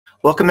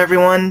Welcome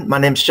everyone, my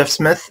name is Jeff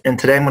Smith and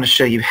today I'm going to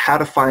show you how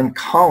to find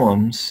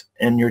columns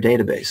in your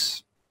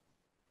database.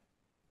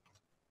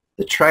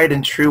 The tried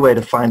and true way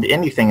to find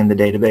anything in the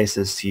database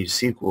is to use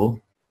SQL.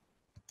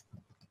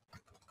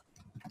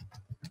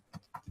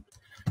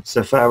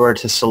 So if I were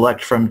to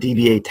select from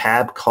DBA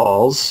tab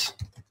calls,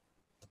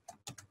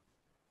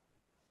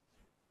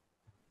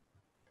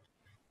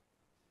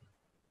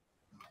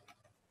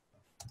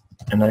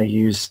 and I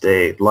used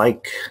a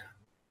like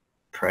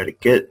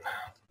predicate,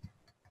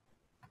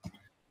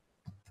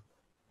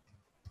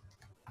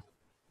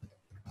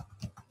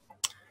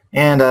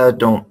 and I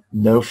don't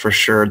know for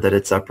sure that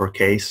it's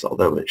uppercase,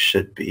 although it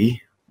should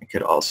be. I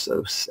could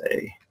also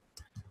say,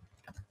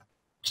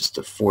 just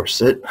to force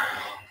it,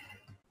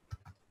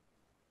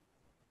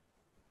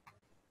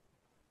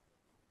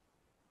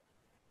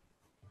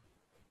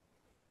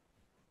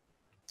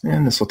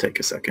 and this will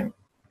take a second.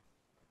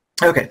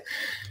 Okay,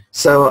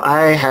 so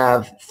I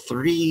have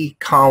 3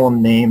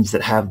 column names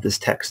that have this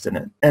text in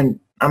it, and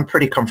I'm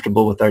pretty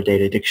comfortable with our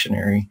data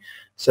dictionary,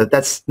 so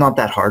that's not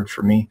that hard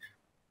for me.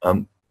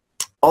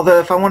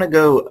 Although if I want to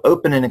go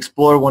open and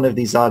explore one of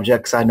these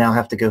objects, I now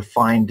have to go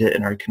find it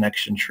in our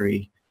connection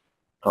tree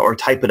or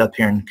type it up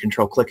here and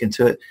control-click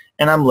into it,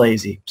 and I'm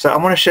lazy. So I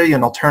want to show you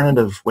an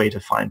alternative way to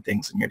find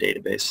things in your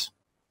database.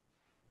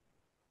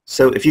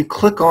 So if you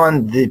click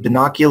on the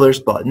binoculars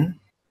button,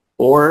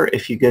 or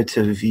if you go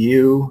to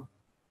View,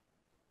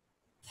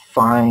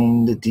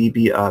 Find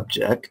DB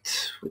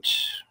Object,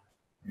 which,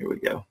 here we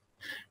go.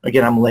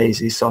 Again, I'm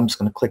lazy, so I'm just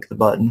going to click the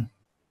button.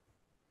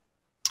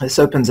 This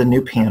opens a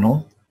new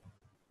panel.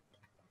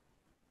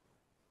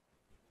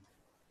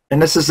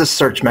 And this is the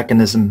search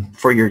mechanism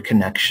for your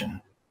connection.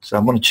 So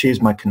I'm going to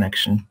choose my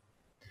connection.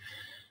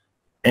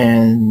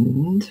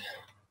 And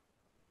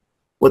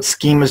what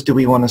schemas do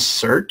we want to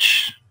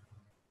search?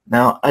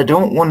 Now, I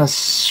don't want to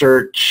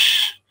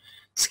search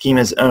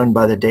schemas owned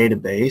by the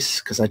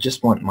database because I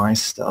just want my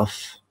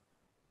stuff.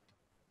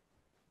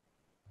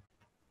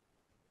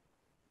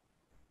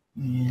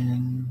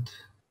 And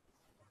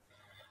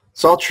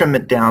so I'll trim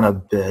it down a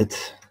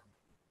bit.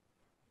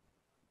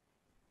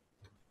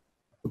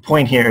 The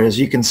point here is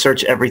you can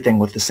search everything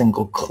with a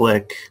single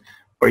click,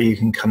 or you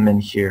can come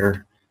in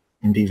here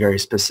and be very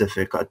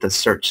specific at the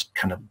search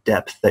kind of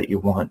depth that you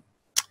want.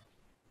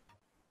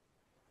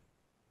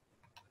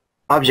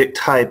 Object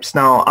types.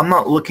 Now, I'm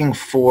not looking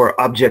for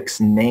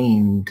objects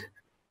named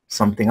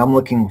something. I'm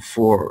looking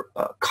for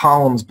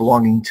columns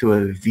belonging to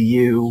a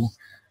view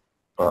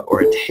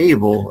or a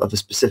table of a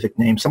specific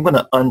name. So I'm going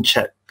to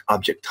uncheck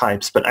object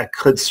types, but I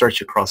could search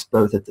across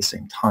both at the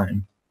same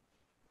time.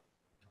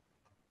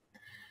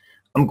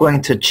 I'm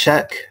going to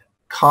check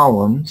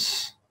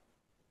columns,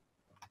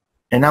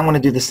 and I'm going to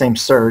do the same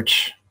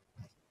search,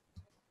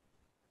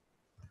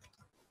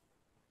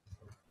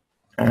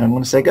 and I'm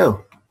going to say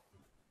go.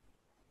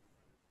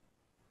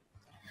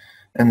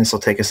 And this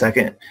will take a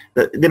second.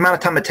 The amount of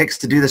time it takes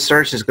to do the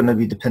search is going to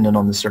be dependent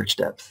on the search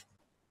depth.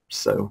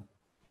 So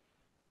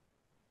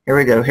here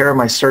we go. Here are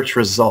my search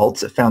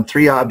results. It found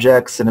 3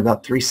 objects in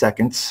about 3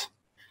 seconds.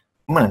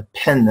 I'm going to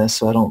pin this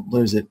so I don't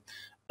lose it.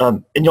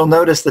 And you'll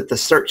notice that the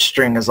search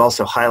string is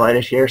also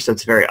highlighted here, so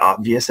it's very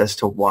obvious as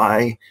to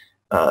why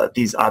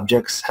these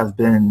objects have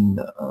been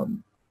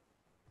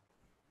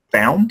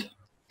found.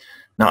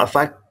 Now, if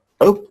I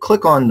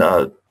click on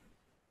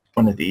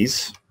one of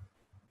these,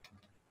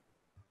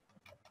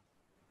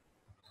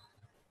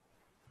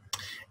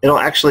 it'll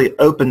actually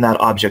open that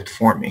object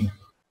for me.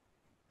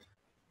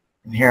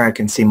 And here I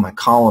can see my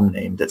column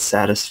name that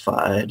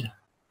satisfied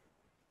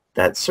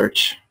that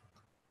search.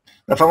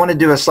 Now, if I want to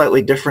do a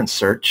slightly different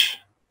search,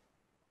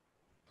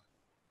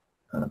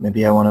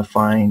 maybe I want to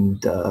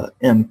find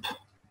imp.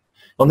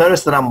 You'll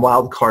notice that I'm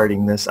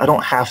wildcarding this. I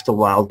don't have to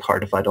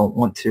wildcard if I don't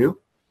want to.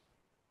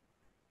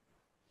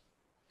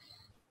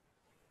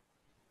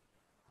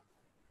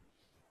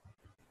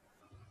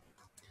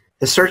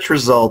 The search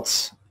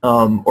results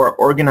are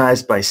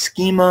organized by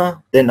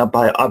schema, then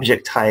by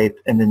object type,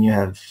 and then you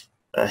have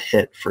a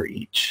hit for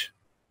each.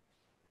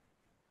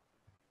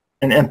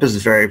 And imp is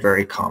very,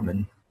 very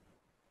common.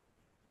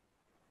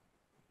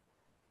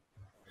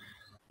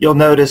 You'll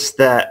notice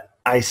that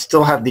I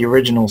still have the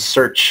original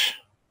search.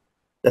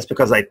 That's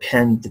because I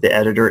pinned the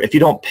editor. If you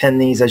don't pin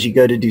these as you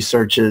go to do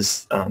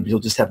searches, you'll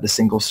just have the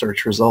single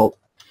search result.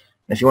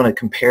 And if you want to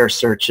compare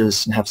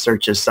searches and have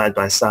searches side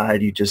by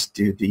side, you just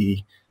do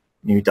the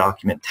new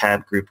document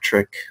tab group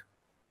trick.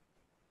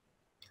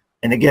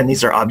 And again,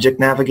 these are object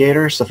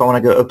navigators. So if I want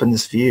to go open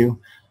this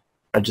view,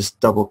 I just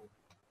double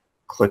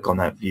click on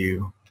that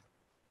view.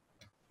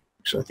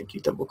 Actually, I think you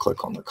double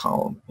click on the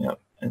column, yep,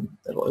 and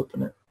it'll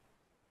open it.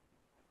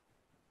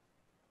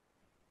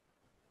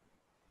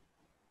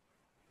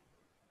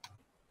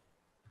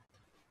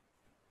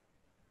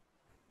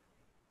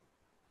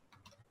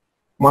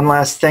 One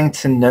last thing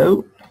to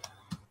note,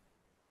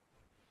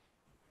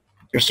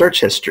 your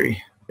search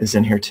history is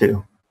in here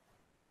too.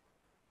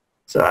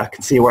 So I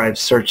can see where I've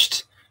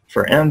searched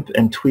for imp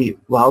and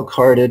tweet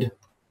wildcarded,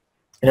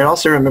 and it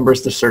also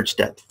remembers the search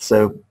depth.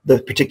 So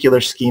the particular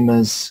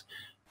schemas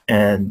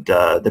and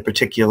the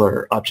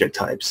particular object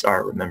types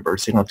are remembered,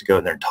 so you don't have to go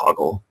in there and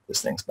toggle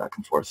those things back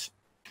and forth.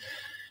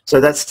 So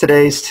that's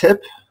today's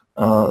tip.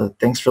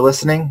 Thanks for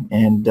listening,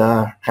 and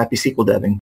happy SQL debbing.